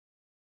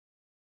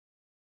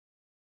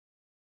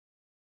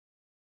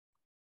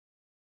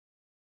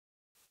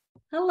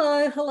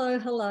Hello, hello,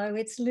 hello.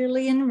 It's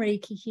Lily and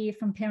Riki here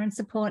from Parent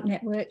Support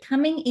Network,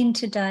 coming in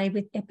today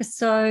with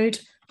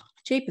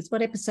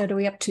what episode are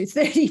we up to?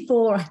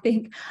 34, I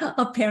think,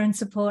 of Parent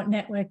Support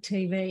Network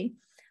TV.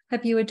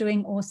 Hope you are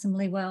doing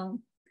awesomely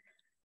well.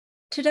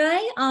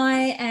 Today,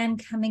 I am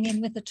coming in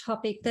with a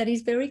topic that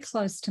is very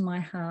close to my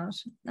heart,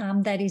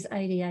 that is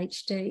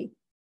ADHD.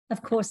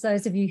 Of course,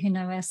 those of you who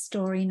know our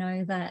story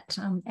know that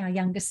our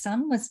youngest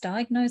son was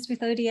diagnosed with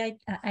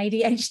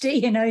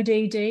ADHD and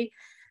ODD,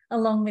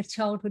 along with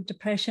childhood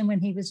depression when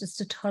he was just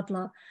a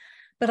toddler.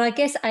 But I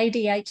guess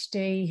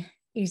ADHD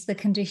is the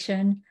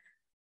condition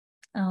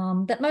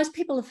that most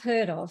people have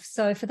heard of.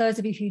 So for those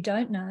of you who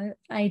don't know,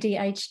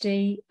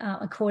 ADHD,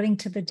 according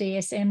to the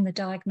DSM, the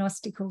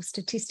Diagnostical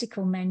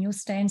Statistical Manual,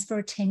 stands for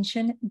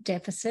Attention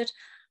Deficit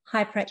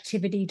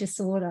Hyperactivity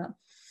Disorder.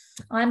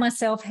 I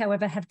myself,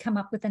 however, have come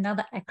up with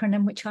another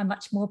acronym, which I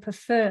much more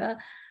prefer.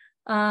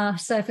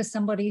 So for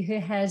somebody who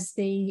has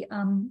the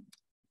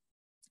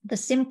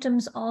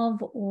symptoms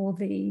of, or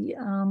the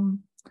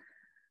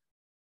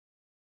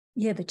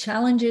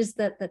challenges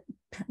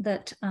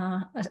that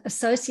are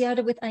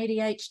associated with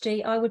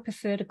ADHD, I would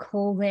prefer to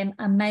call them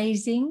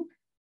amazing,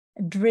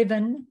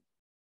 driven,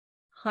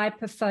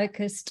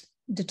 hyper-focused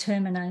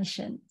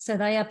determination. So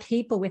they are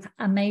people with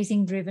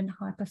amazing, driven,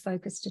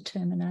 hyper-focused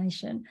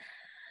determination.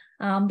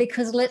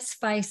 Because let's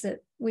face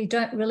it, we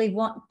don't really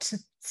want to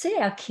see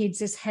our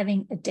kids as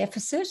having a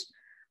deficit,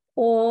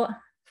 or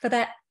for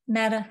that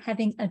matter,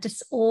 having a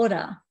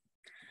disorder.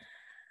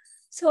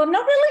 So I'm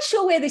not really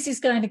sure where this is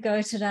going to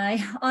go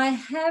today. I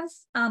have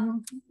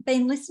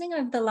been listening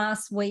over the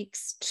last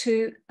weeks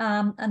to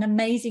an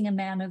amazing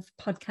amount of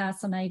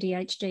podcasts on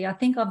ADHD. I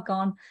think I've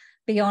gone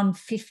beyond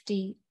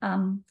 50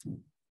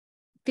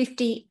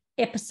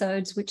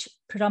 episodes, which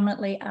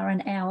predominantly are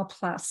an hour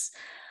plus.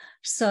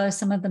 So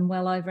some of them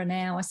well over an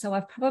hour. So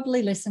I've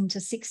probably listened to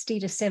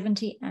 60 to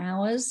 70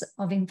 hours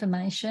of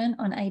information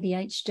on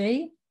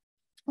ADHD,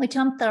 which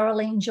I'm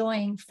thoroughly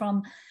enjoying,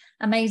 from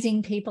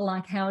amazing people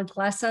like Howard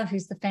Glasser,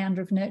 who's the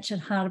founder of Nurtured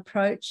Heart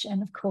Approach,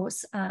 and of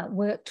course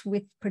worked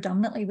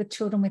predominantly with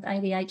children with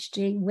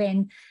ADHD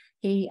when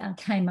he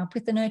came up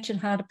with the Nurtured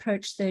Heart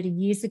Approach 30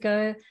 years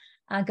ago.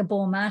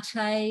 Gabor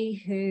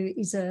Mate, who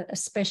is a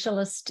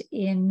specialist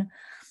in,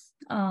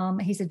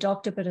 he's a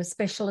doctor, but a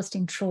specialist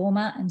in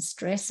trauma and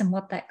stress and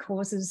what that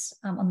causes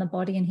on the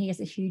body, and he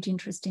has a huge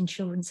interest in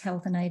children's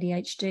health and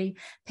ADHD.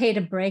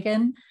 Peter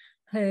Breggin,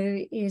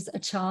 who is a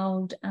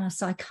child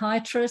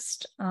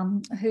psychiatrist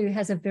who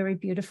has a very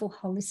beautiful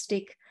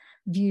holistic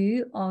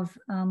view of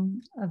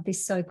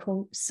this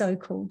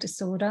so-called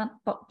disorder.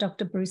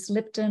 Dr. Bruce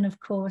Lipton, of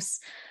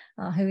course,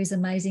 who is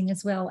amazing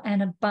as well,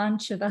 and a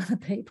bunch of other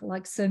people,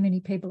 like so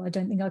many people, I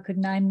don't think I could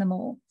name them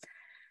all.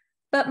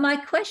 But my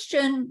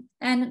question,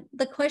 and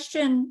the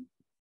question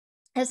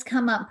has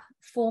come up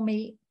for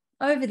me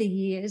over the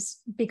years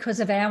because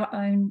of our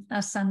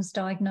son's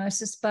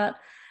diagnosis, but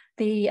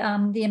the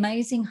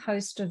amazing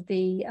host of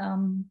the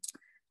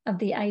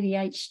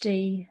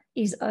ADHD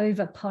is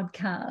Over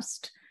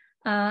podcast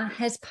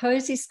has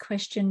posed this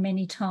question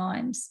many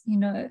times. You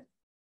know,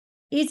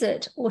 is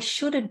it or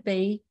should it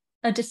be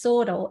a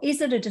disorder, or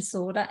is it a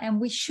disorder?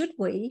 And should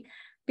we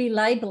be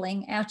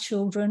labeling our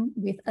children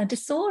with a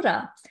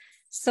disorder?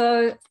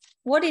 So,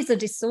 what is a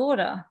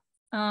disorder?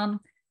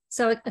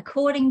 So,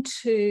 according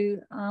to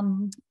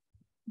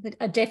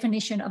a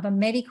definition of a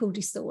medical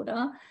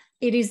disorder,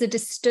 it is a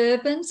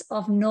disturbance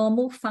of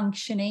normal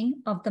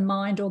functioning of the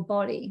mind or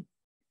body.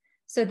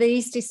 So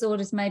these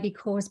disorders may be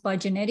caused by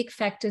genetic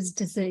factors,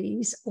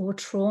 disease, or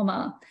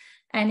trauma.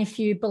 And if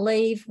you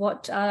believe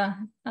what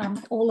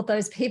all of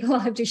those people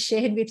I've just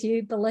shared with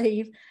you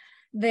believe,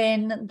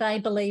 then they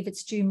believe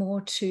it's due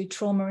more to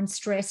trauma and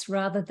stress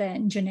rather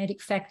than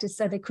genetic factors.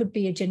 So there could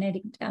be a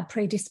genetic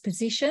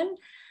predisposition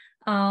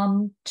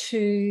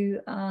to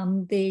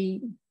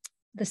the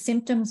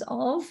symptoms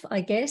of,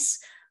 I guess,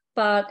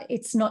 but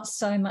it's not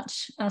so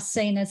much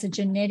seen as a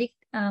genetic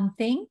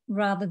thing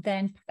rather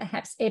than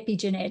perhaps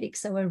epigenetic,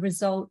 so a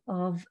result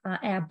of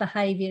our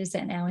behaviours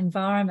and our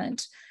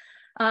environment.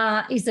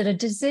 Is it a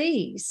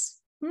disease?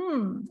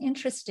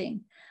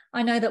 Interesting.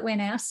 I know that when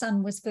our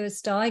son was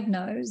first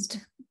diagnosed,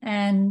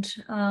 and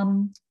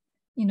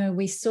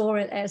we saw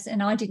it as,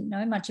 and I didn't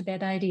know much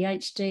about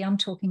ADHD, I'm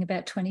talking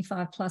about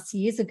 25 plus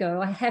years ago.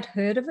 I had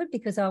heard of it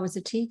because I was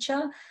a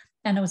teacher,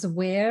 and I was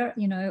aware,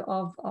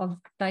 of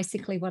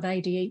basically what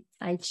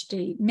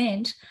ADHD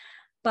meant.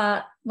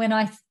 But when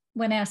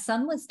our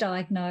son was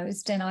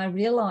diagnosed and I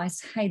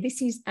realised, hey,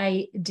 this is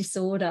a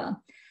disorder,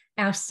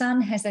 our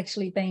son has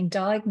actually been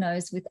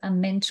diagnosed with a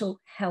mental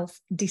health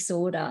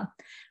disorder,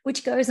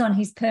 which goes on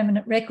his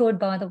permanent record,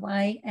 by the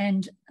way.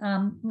 And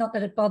not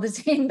that it bothers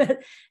him, but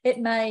it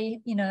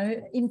may,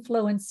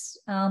 influence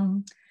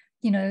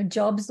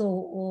jobs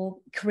or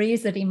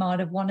careers that he might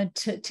have wanted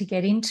to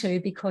get into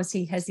because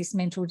he has this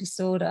mental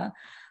disorder.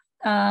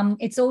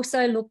 It's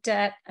also looked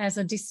at as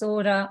a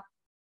disorder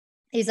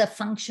is a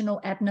functional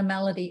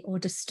abnormality or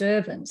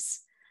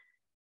disturbance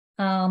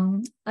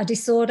A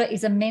disorder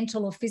is a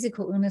mental or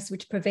physical illness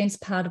which prevents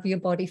part of your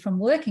body from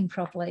working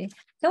properly.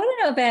 So I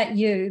don't know about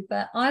you,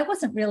 but I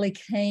wasn't really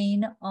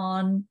keen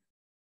on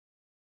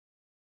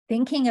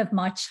thinking of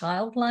my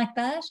child like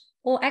that,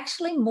 or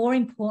actually, more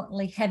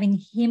importantly, having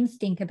him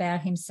think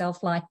about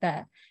himself like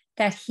that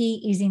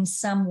he is in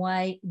some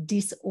way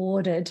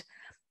disordered,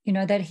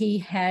 that he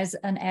has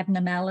an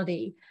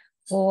abnormality,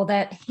 or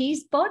that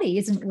his body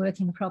isn't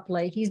working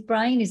properly, his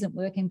brain isn't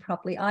working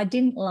properly. I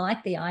didn't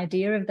like the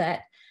idea of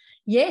that.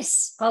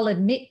 Yes, I'll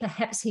admit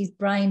perhaps his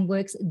brain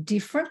works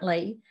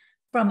differently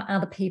from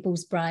other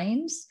people's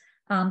brains.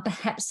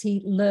 Perhaps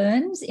he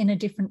learns in a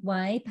different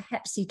way.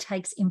 Perhaps he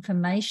takes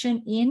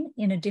information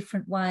in a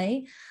different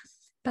way.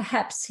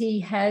 Perhaps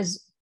he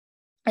has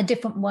a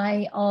different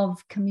way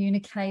of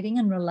communicating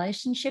and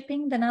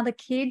relationshiping than other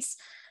kids.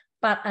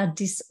 But a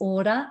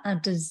disorder, a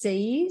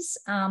disease,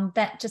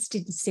 that just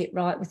didn't sit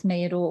right with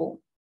me at all.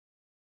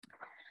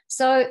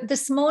 So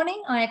this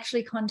morning, I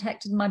actually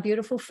contacted my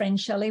beautiful friend,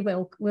 Shelley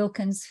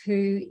Wilkins,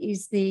 who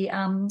is the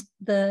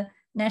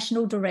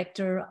National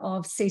Director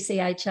of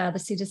CCHR, the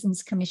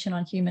Citizens Commission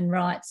on Human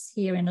Rights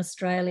here in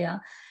Australia.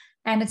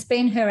 And it's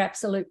been her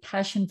absolute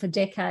passion for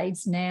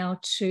decades now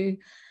to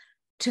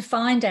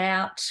find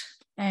out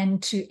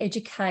and to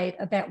educate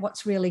about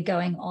what's really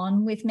going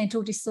on with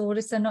mental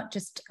disorders. So not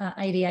just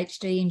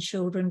ADHD in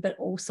children, but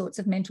all sorts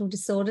of mental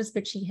disorders.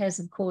 But she has,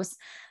 of course,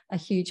 a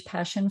huge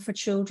passion for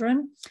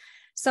children.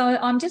 So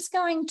I'm just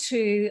going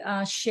to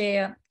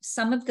share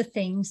some of the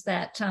things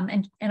that,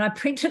 and I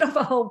printed off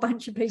a whole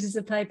bunch of pieces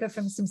of paper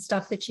from some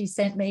stuff that she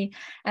sent me,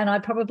 and I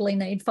probably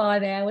need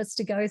 5 hours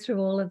to go through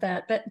all of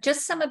that, but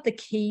just some of the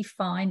key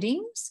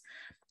findings.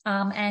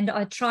 And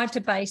I tried to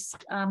base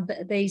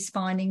these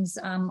findings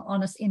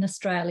on us in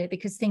Australia,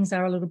 because things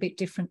are a little bit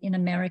different in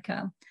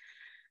America.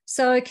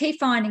 So key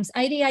findings: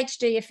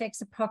 ADHD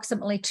affects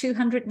approximately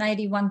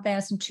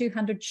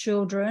 281,200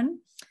 children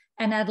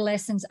and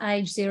adolescents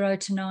aged 0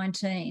 to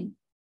 19.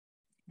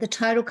 The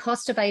total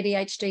cost of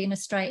ADHD in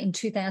Australia in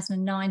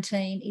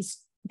 2019 is,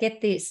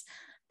 get this,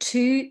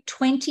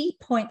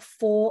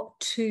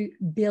 $20.42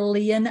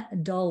 billion.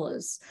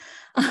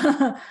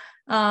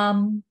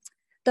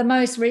 The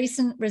most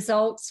recent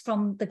results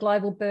from the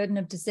Global Burden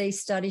of Disease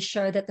study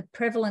show that the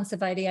prevalence of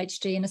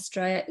ADHD in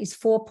Australia is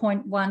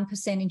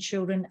 4.1% in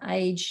children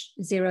aged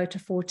 0 to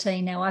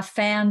 14. Now, I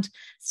found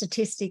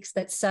statistics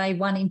that say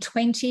 1 in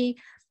 20,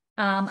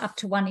 up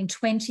to 1 in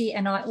 20,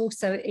 and I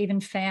also even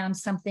found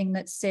something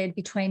that said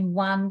between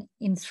 1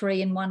 in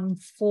 3 and 1 in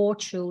 4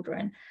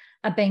 children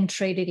are being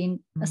treated in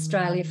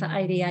Australia for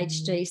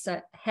ADHD. So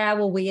how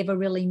will we ever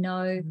really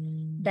know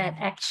that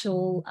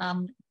actual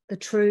the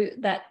true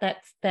that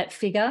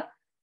figure?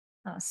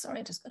 Sorry,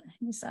 I just got to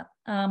hang this up.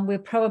 We'll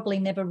probably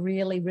never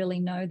really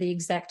know the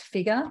exact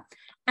figure.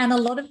 And a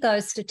lot of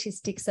those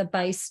statistics are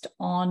based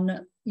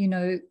on,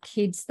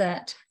 kids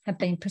that have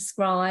been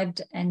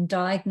prescribed and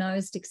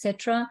diagnosed,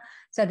 etc.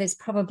 So there's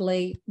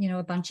probably,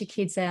 a bunch of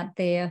kids out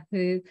there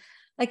who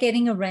are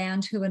getting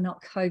around, who are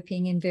not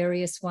coping in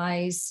various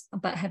ways,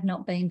 but have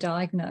not been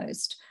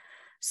diagnosed.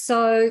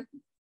 So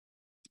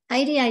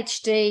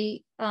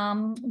ADHD,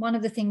 one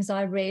of the things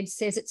I read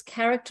says it's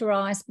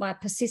characterised by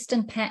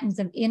persistent patterns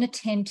of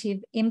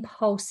inattentive,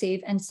 impulsive,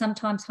 and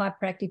sometimes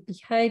hyperactive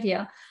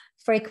behaviour,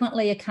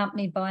 frequently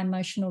accompanied by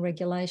emotional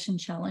regulation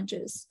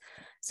challenges.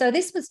 So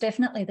this was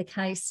definitely the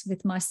case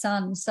with my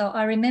son. So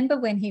I remember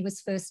when he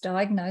was first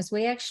diagnosed,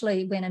 we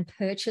actually went and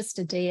purchased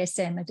a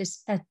DSM,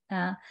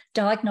 a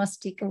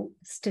Diagnostic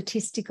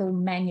Statistical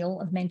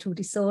Manual of Mental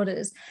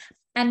Disorders.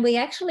 And we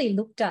actually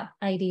looked up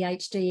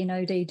ADHD and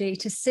ODD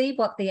to see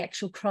what the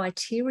actual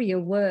criteria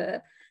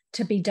were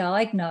to be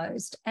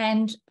diagnosed.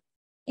 And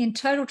in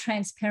total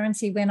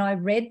transparency, when I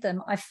read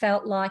them, I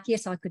felt like,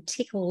 yes, I could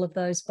tick all of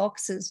those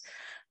boxes.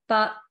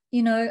 But,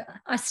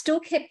 I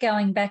still kept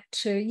going back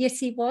to, yes,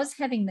 he was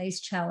having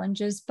these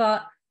challenges,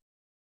 but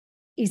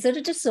is it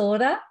a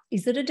disorder?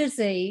 Is it a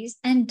disease?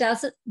 And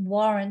does it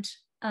warrant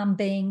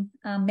being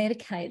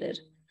medicated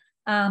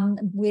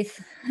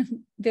with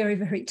very,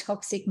 very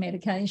toxic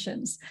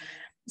medications?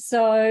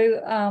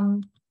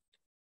 So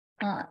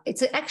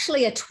it's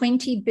actually a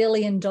 $20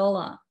 billion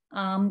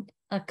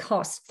a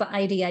cost for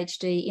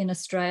ADHD in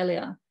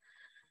Australia.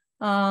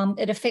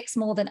 It affects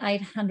more than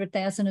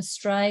 800,000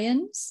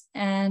 Australians.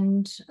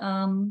 And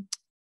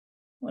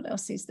what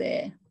else is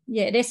there?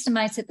 Yeah, it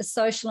estimates that the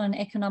social and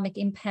economic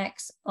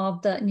impacts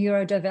of the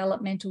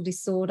neurodevelopmental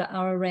disorder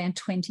are around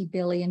 20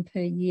 billion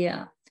per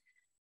year.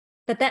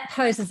 But that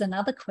poses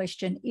another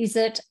question. Is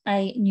it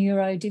a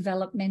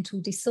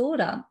neurodevelopmental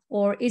disorder,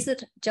 or is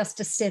it just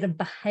a set of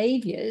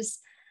behaviours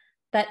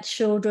that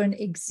children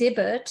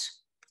exhibit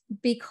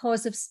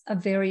because of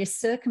various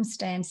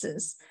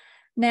circumstances?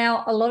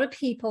 Now, a lot of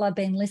people I've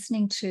been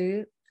listening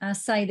to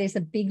say there's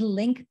a big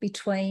link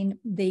between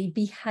the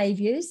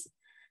behaviours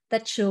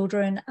that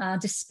children are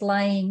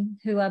displaying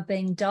who are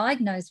being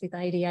diagnosed with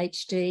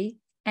ADHD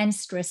and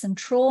stress and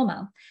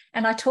trauma.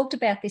 And I talked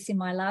about this in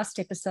my last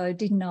episode,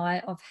 didn't I,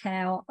 of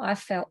how I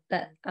felt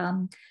that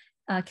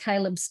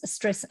Caleb's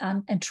stress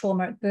and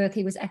trauma at birth,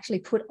 he was actually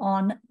put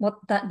on what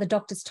the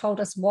doctors told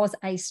us was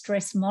a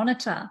stress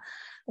monitor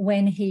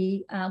when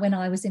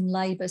I was in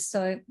labour.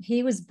 So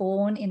he was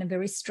born in a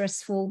very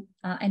stressful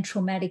and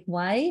traumatic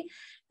way,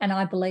 and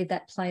I believe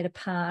that played a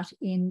part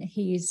in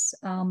his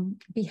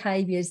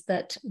behaviours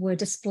that were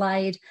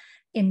displayed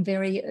in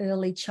very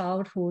early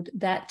childhood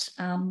that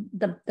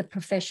the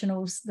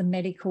professionals, the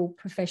medical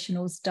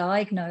professionals,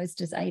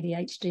 diagnosed as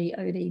ADHD,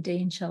 ODD,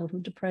 and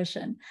childhood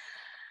depression.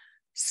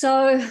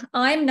 So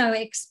I'm no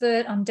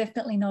expert. I'm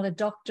definitely not a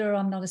doctor.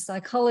 I'm not a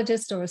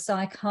psychologist or a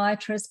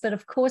psychiatrist, but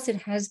of course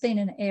it has been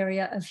an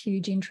area of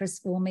huge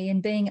interest for me,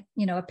 and being,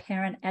 a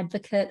parent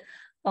advocate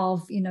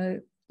of,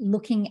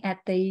 looking at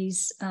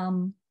these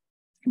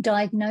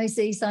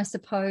diagnoses, I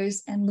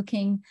suppose, and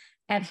looking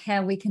at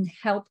how we can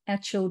help our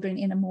children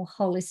in a more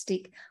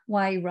holistic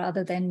way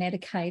rather than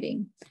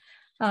medicating.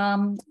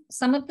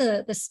 Some of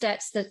the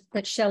stats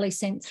that Shelley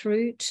sent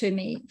through to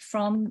me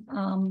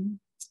from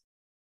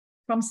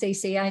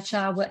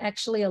CCHR were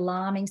actually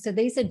alarming. So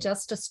these are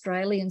just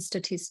Australian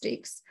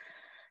statistics.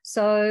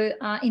 So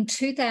in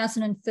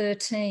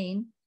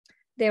 2013,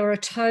 there were a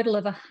total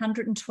of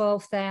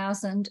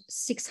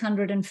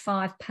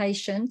 112,605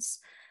 patients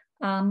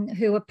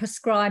who were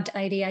prescribed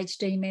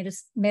ADHD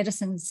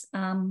medicines.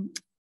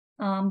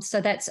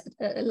 So that's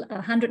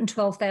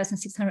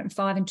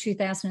 112,605 in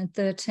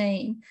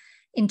 2013.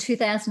 In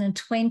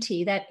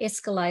 2020, that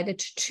escalated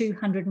to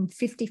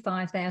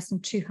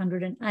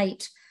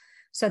 255,208.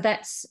 So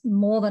that's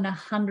more than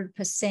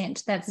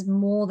 100%. That's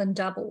more than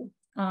double,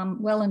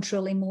 well and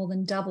truly more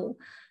than double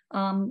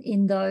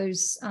in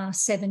those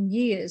 7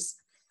 years.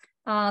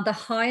 The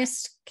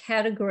highest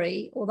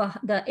category, or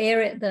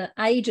the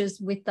ages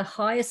with the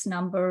highest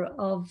number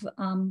of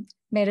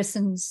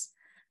medicines,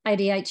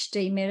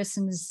 ADHD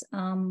medicines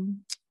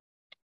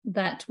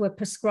that were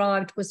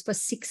prescribed, was for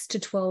 6 to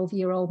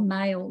 12-year-old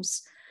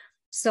males.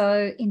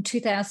 So in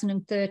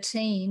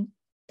 2013,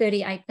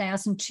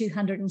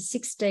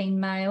 38,216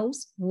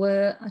 males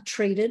were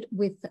treated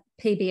with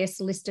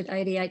PBS-listed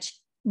ADHD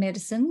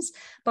medicines.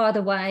 By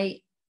the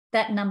way,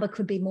 that number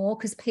could be more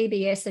because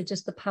PBS are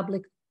just the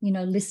public,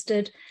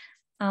 listed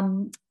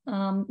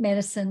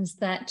medicines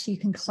that you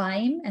can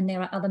claim, and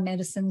there are other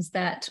medicines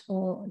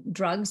or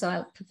drugs,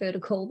 I prefer to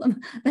call them,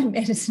 than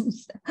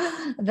medicines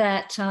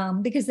that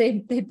because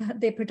they're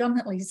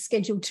predominantly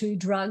Schedule II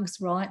drugs,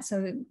 right?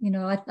 So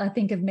I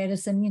think of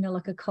medicine,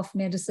 like a cough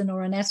medicine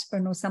or an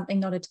aspirin or something,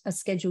 not a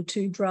Schedule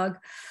II drug.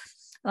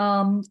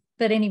 But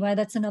anyway,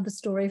 that's another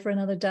story for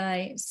another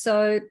day.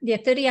 So yeah,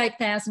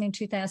 38,000 in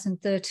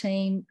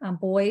 2013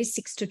 boys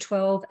 6 to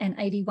 12, and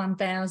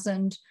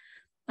 81,000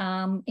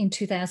 in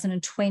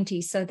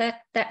 2020. So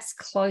that's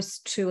close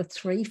to a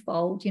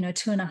threefold,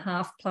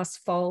 2.5+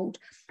 fold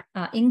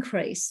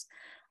increase.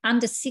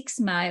 Under 6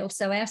 males,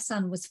 so our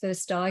son was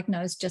first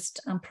diagnosed just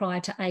prior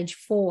to age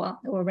 4,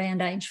 or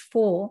around age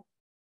 4.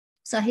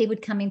 So he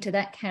would come into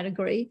that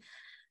category.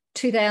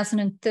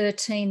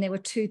 2013, there were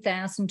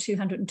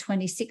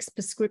 2,226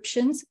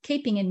 prescriptions,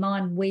 keeping in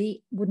mind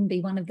we wouldn't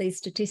be one of these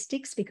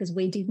statistics because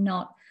we did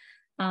not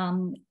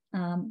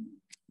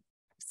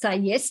say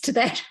yes to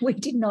that. We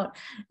did not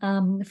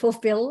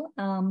fulfill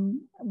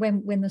when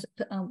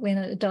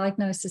a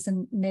diagnosis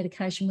and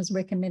medication was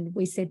recommended.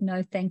 We said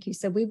no, thank you.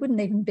 So we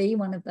wouldn't even be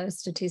one of those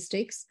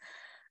statistics.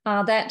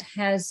 That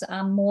has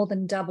more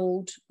than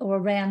doubled, or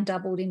around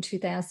doubled, in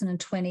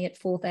 2020 at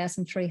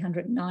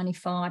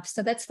 4,395.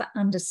 So that's for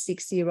under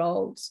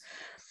 6-year-olds.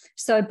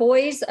 So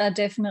boys are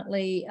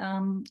definitely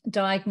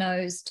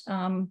diagnosed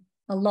a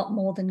lot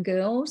more than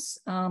girls.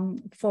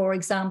 For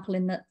example,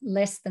 in the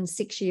less than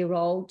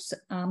 6-year-olds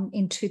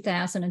in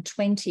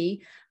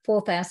 2020,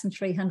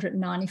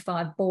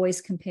 4,395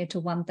 boys compared to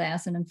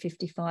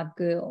 1,055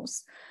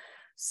 girls.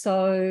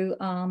 So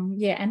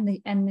yeah, and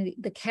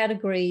the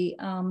category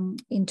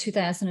in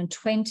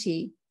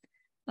 2020,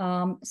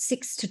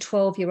 6 to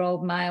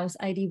 12-year-old males,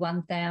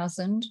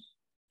 81,000,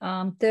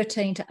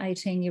 13 to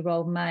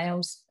 18-year-old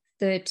males,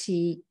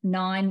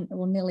 39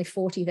 or nearly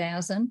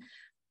 40,000.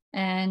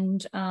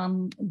 And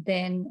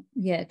then,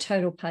 yeah,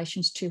 total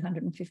patients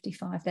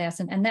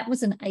 255,000. And that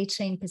was an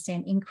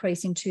 18%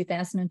 increase in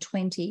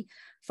 2020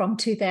 from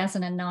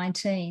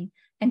 2019.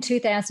 And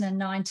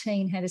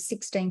 2019 had a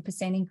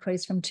 16%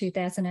 increase from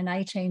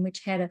 2018,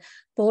 which had a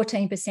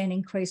 14%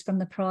 increase from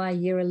the prior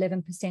year,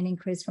 11%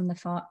 increase from the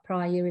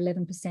prior year,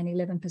 11%,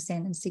 11%,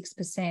 and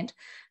 6%.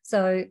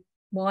 So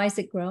why is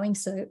it growing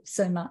so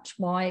much?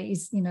 Why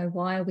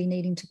are we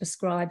needing to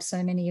prescribe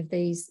so many of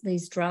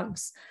these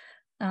drugs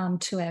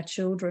to our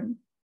children?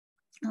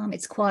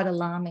 It's quite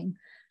alarming.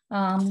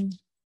 I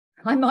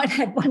might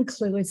have one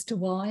clue as to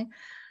why.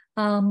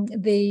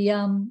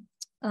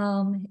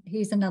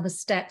 Here's another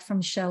stat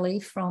from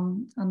Shelley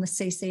from the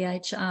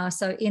CCHR.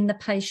 So in the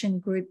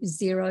patient group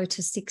 0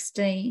 to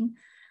 16,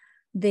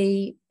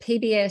 the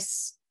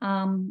PBS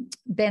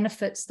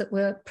benefits that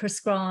were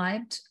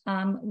prescribed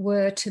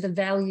were to the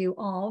value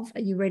of,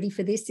 are you ready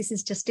for this? This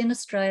is just in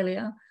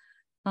Australia,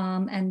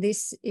 and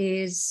this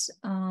is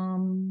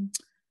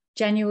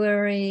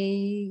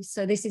January,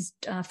 so this is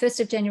 1st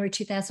of January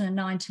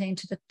 2019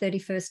 to the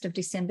 31st of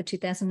December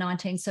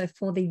 2019. So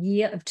for the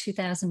year of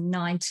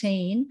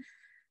 2019,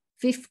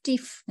 now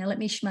let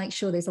me make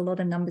sure there's a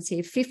lot of numbers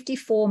here,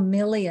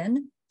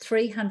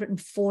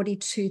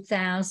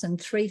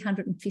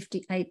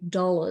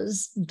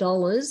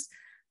 54,342,358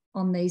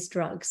 on these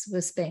drugs were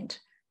spent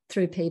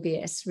through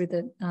PBS,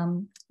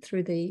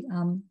 through the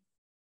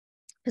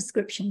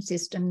prescription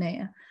system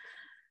there.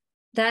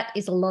 That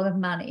is a lot of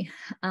money,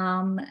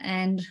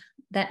 and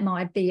that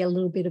might be a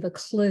little bit of a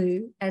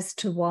clue as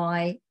to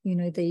why, you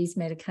know, these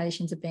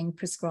medications are being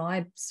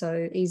prescribed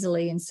so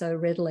easily and so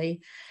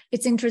readily.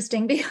 It's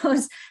interesting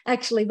because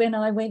actually when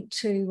I went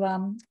to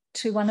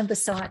one of the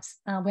sites,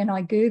 when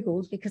I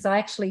Googled, because I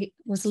actually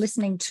was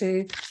listening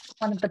to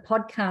one of the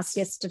podcasts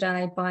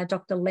yesterday by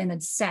Dr.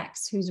 Leonard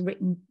Sachs, who's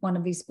written one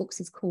of his books,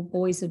 it's called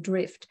Boys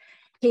Adrift.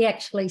 He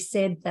actually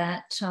said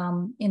that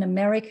in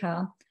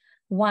America,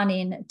 1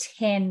 in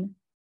 10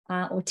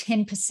 or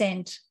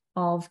 10%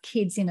 of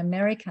kids in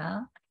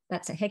America,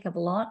 that's a heck of a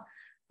lot,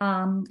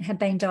 have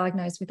been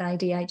diagnosed with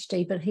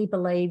ADHD, but he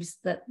believes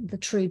that the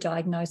true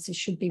diagnosis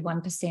should be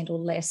 1% or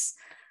less,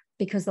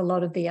 because a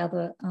lot of the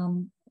other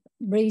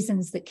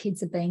reasons that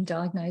kids are being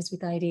diagnosed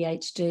with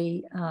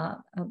ADHD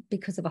are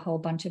because of a whole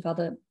bunch of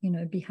other, you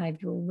know,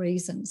 behavioural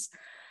reasons.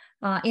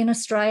 In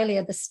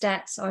Australia, the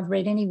stats I've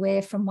read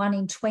anywhere from 1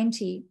 in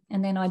 20,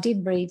 and then I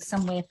did read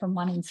somewhere from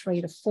 1 in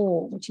 3 to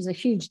 4, which is a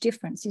huge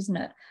difference, isn't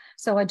it?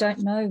 So I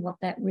don't know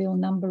what that real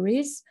number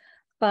is,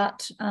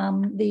 but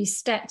the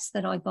stats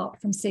that I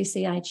got from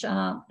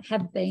CCHR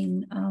have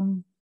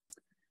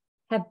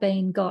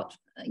been got,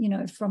 you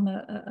know, from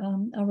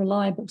a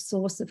reliable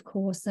source, of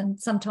course, and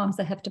sometimes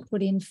they have to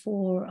put in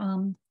for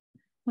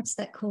what's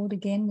that called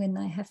again, when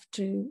they have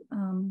to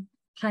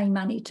pay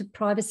money to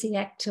Privacy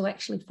Act to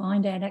actually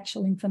find out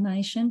actual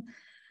information.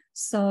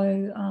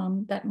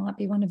 So that might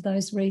be one of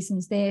those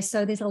reasons there.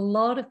 So there's a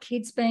lot of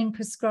kids being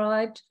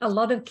prescribed, a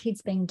lot of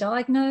kids being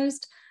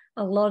diagnosed,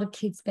 a lot of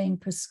kids being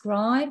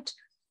prescribed,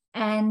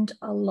 and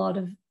a lot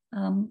of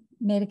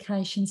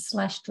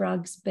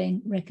medication/drugs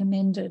being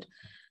recommended.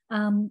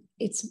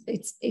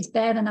 It's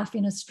bad enough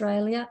in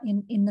Australia.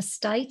 In the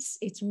States,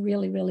 it's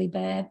really, really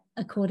bad,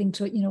 according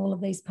to, you know, all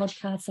of these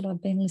podcasts that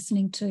I've been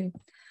listening to.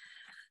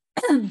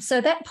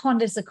 So that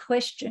ponders a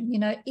question, you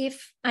know,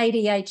 if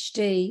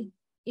ADHD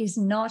is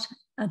not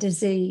a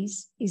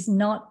disease, is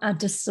not a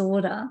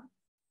disorder,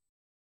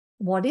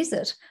 what is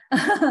it?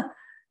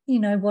 You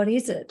know, what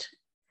is it?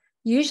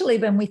 Usually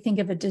when we think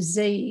of a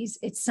disease,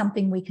 it's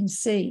something we can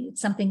see. It's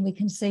something we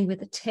can see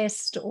with a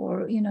test,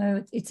 or, you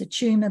know, it's a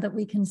tumour that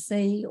we can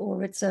see,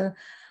 or it's a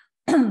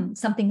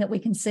something that we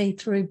can see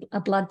through a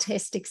blood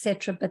test,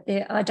 etc. But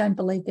I don't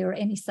believe there are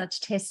any such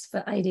tests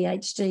for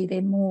ADHD.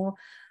 They're more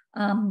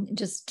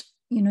just,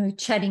 you know,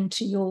 chatting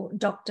to your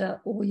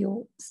doctor or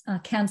your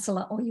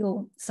counsellor or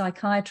your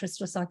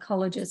psychiatrist or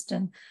psychologist,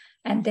 and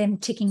them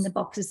ticking the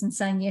boxes and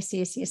saying, yes,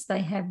 yes, yes,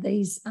 they have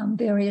these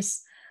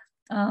various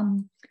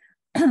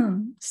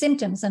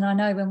symptoms. And I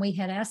know when we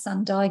had our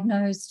son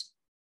diagnosed,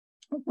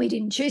 we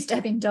didn't choose to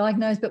have him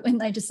diagnosed, but when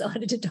they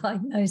decided to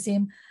diagnose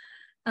him,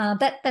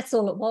 that's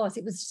all it was.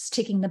 It was just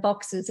ticking the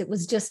boxes. It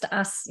was just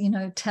us, you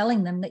know,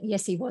 telling them that,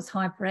 yes, he was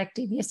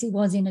hyperactive, yes, he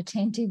was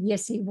inattentive,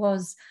 yes, he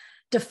was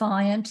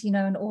defiant, you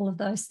know, and all of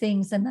those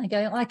things. And they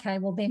go, okay,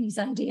 well, then he's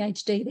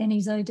ADHD, then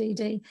he's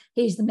ODD.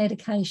 Here's the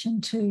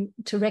medication to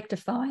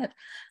rectify it.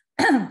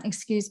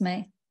 Excuse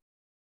me.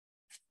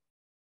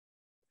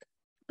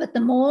 But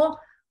the more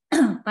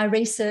I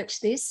research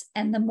this,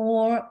 and the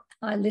more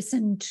I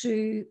listen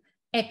to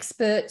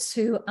experts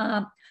who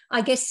are,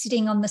 I guess,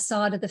 sitting on the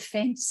side of the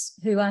fence,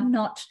 who are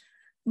not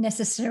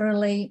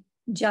necessarily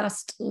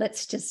just,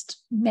 let's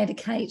just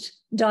medicate,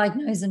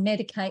 diagnose and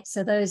medicate.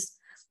 So those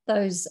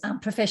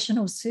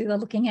professionals who are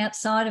looking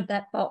outside of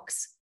that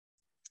box,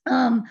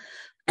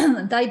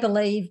 they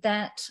believe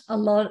that a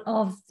lot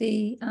of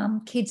the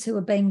kids who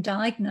are being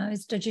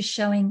diagnosed are just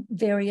showing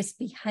various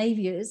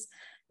behaviours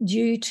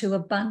due to a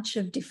bunch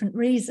of different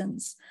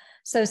reasons.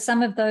 So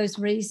some of those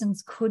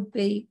reasons could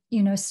be,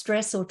 you know,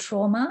 stress or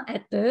trauma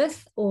at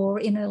birth or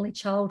in early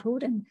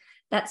childhood, and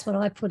that's what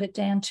I put it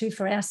down to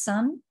for our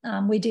son.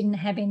 We didn't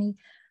have any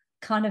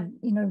kind of,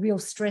 you know, real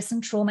stress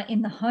and trauma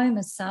in the home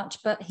as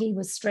such, but he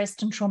was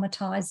stressed and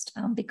traumatized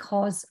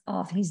because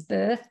of his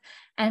birth,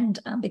 and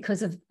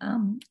because of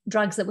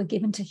drugs that were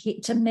given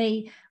to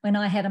me when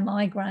I had a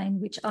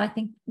migraine, which I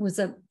think was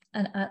an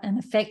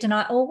effect. And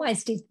I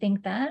always did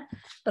think that,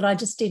 but I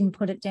just didn't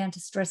put it down to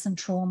stress and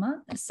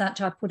trauma as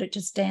such. I put it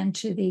just down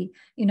to the,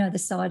 you know, the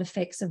side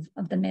effects of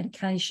the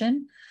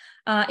medication.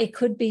 It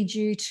could be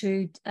due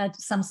to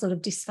some sort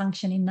of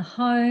dysfunction in the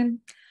home.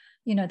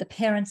 You know, the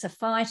parents are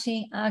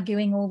fighting,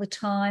 arguing all the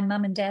time.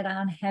 Mum and dad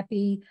aren't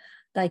happy.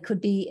 There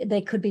could be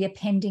a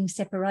pending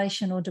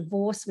separation or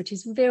divorce, which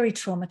is very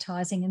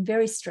traumatizing and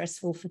very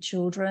stressful for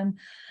children.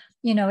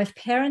 if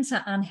parents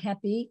are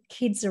unhappy,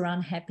 kids are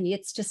unhappy.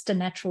 It's just a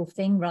natural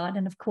thing, right?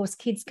 And of course,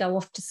 kids go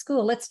off to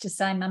school. Let's just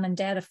say mum and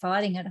dad are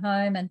fighting at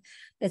home and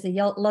there's a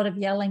lot of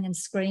yelling and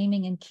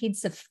screaming, and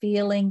kids are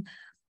feeling,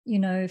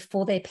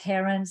 for their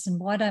parents, and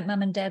why don't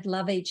mum and dad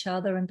love each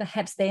other? And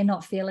perhaps they're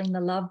not feeling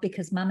the love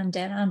because mum and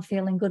dad aren't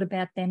feeling good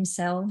about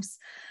themselves.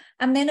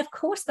 And then, of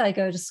course, they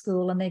go to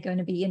school and they're going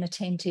to be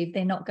inattentive.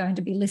 They're not going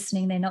to be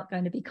listening. They're not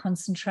going to be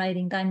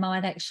concentrating. They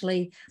might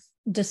actually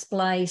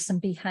display some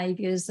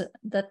behaviours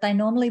that they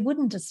normally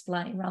wouldn't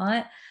display,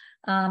 right?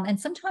 And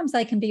sometimes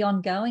they can be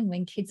ongoing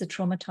when kids are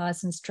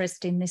traumatised and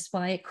stressed in this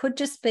way. It could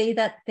just be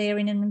that they're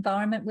in an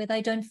environment where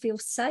they don't feel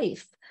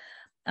safe.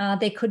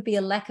 There could be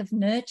a lack of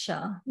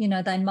nurture.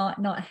 They might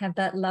not have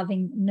that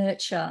loving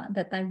nurture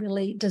that they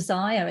really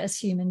desire as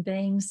human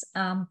beings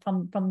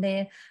from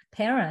their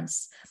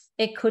parents.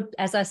 It could,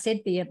 as I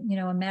said, be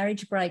a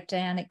marriage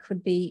breakdown. It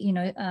could be,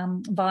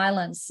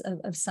 violence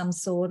of some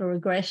sort or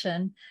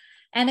aggression.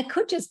 And it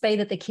could just be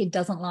that the kid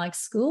doesn't like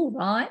school,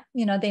 right?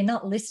 They're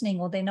not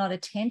listening or they're not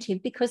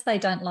attentive because they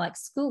don't like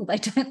school. They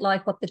don't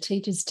like what the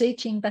teacher's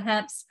teaching,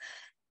 perhaps.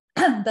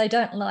 They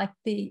don't like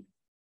the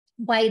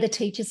way the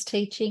teacher's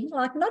teaching.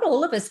 Like, not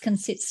all of us can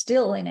sit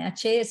still in our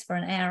chairs for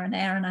an hour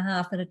and a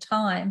half at a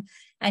time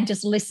and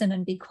just listen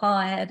and be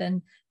quiet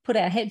and put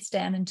our heads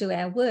down and do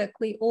our work.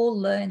 We all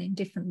learn in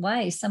different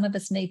ways. Some of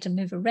us need to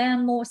move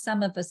around more.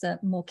 Some of us are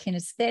more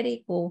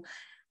kinesthetic or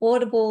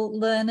audible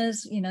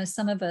learners.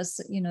 Some of us,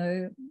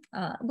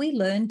 we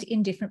learned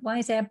in different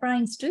ways. Our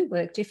brains do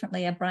work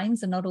differently. Our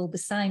brains are not all the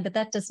same, but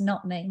that does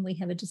not mean we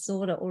have a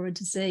disorder or a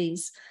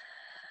disease.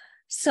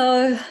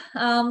 So,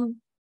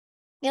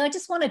 I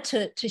just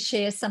wanted to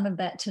share some of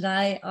that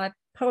today. I've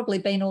probably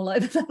been all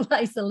over the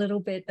place a little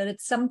bit, but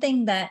it's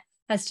something that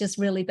has just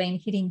really been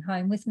hitting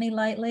home with me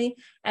lately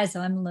as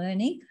I'm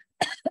learning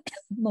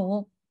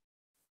more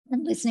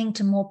and listening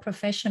to more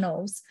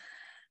professionals.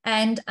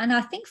 And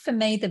I think for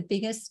me, the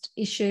biggest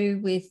issue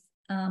with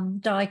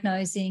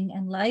diagnosing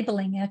and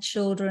labelling our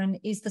children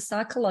is the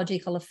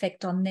psychological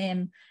effect on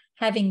them,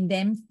 having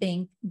them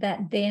think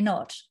that they're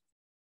not,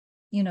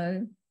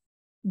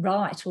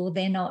 right, or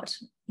they're not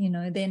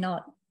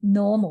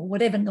normal,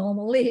 whatever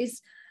normal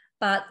is,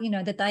 but,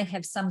 that they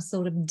have some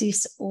sort of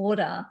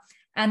disorder.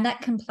 And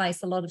that can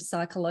place a lot of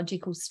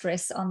psychological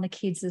stress on the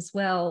kids as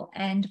well,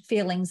 and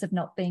feelings of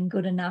not being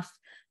good enough,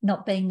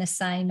 not being the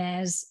same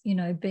as,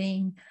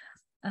 being,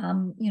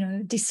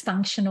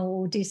 dysfunctional,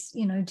 or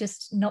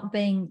just not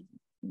being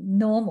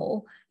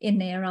normal in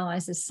their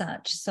eyes as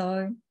such.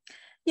 So,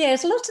 yeah,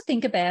 it's a lot to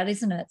think about,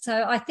 isn't it?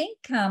 So I think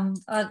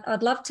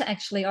I'd love to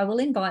I will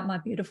invite my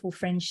beautiful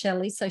friend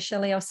Shelley. So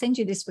Shelley, I'll send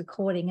you this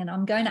recording and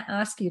I'm going to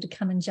ask you to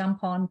come and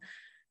jump on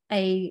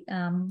a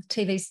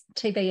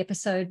TV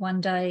episode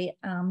one day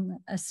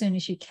as soon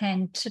as you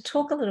can, to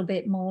talk a little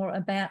bit more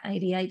about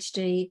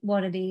ADHD,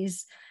 what it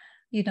is,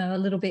 a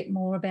little bit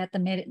more about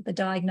the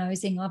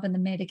diagnosing of and the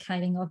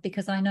medicating of,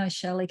 because I know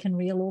Shelley can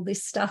reel all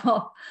this stuff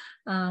off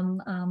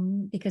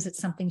because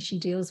it's something she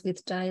deals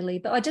with daily.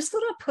 But I just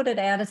thought I'd put it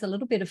out as a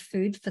little bit of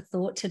food for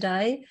thought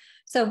today.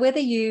 So whether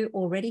you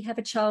already have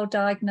a child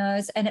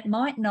diagnosed, and it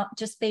might not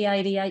just be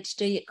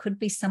ADHD, it could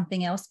be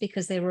something else,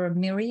 because there are a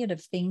myriad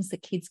of things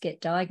that kids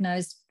get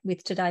diagnosed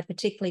with today,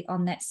 particularly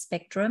on that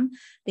spectrum,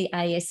 the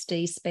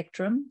ASD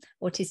spectrum,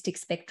 autistic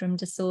spectrum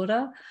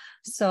disorder.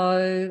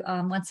 So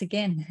once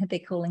again, they're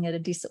calling it a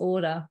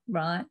disorder,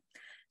 right?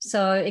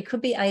 So it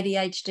could be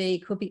ADHD,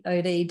 it could be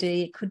ODD,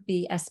 it could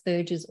be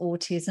Asperger's,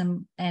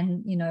 autism,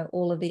 and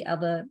all of the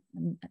other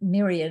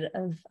myriad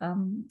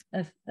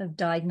of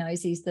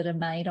diagnoses that are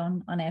made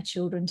on our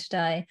children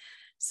today.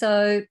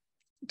 So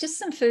just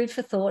some food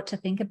for thought to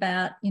think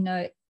about.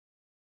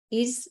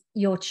 Is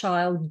your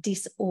child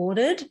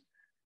disordered,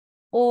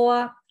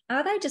 or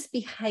are they just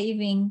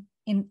behaving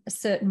in a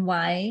certain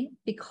way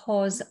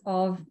because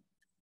of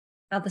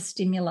other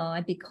stimuli,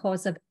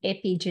 because of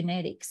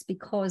epigenetics,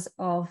 because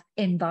of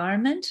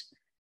environment,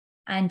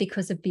 and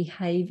because of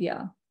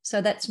behaviour?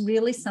 So that's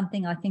really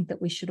something I think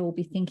that we should all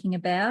be thinking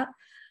about.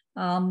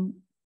 And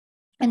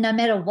no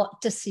matter what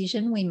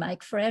decision we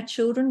make for our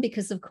children,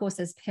 because of course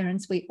as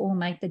parents we all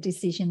make the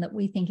decision that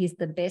we think is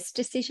the best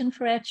decision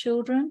for our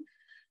children,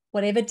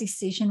 whatever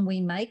decision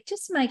we make,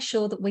 just make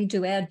sure that we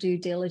do our due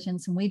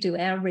diligence and we do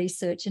our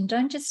research, and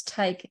don't just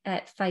take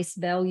at face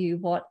value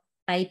what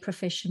a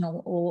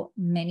professional or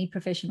many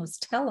professionals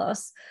tell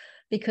us,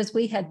 because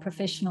we had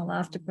professional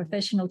after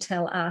professional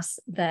tell us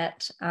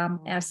that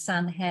our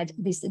son had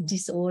this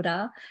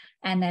disorder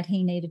and that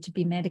he needed to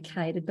be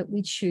medicated, but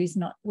we chose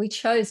not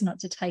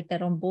to take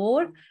that on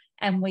board,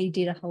 and we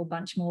did a whole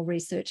bunch more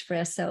research for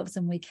ourselves,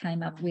 and we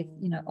came up with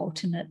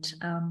alternate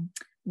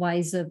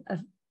ways of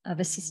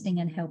assisting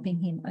and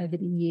helping him over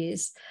the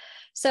years.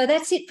 So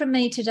that's it from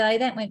me today.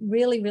 That went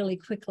really, really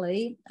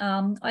quickly.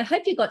 I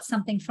hope you got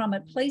something from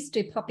it. Please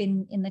do pop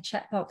in the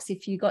chat box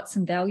if you got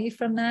some value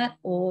from that,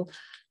 or,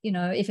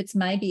 if it's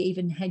maybe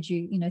even had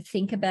you,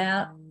 think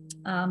about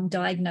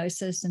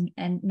diagnosis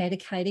and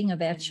medicating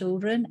of our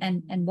children,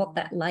 and what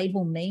that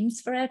label means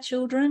for our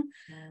children.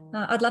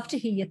 I'd love to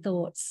hear your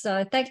thoughts.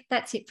 So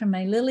that's it from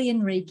me.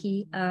 Lillian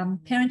Reiki,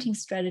 parenting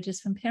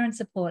strategist from Parent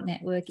Support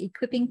Network,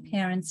 equipping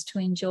parents to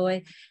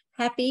enjoy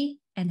happy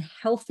and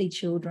healthy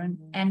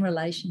children and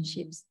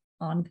relationships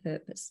on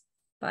purpose.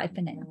 Bye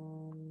for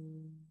now.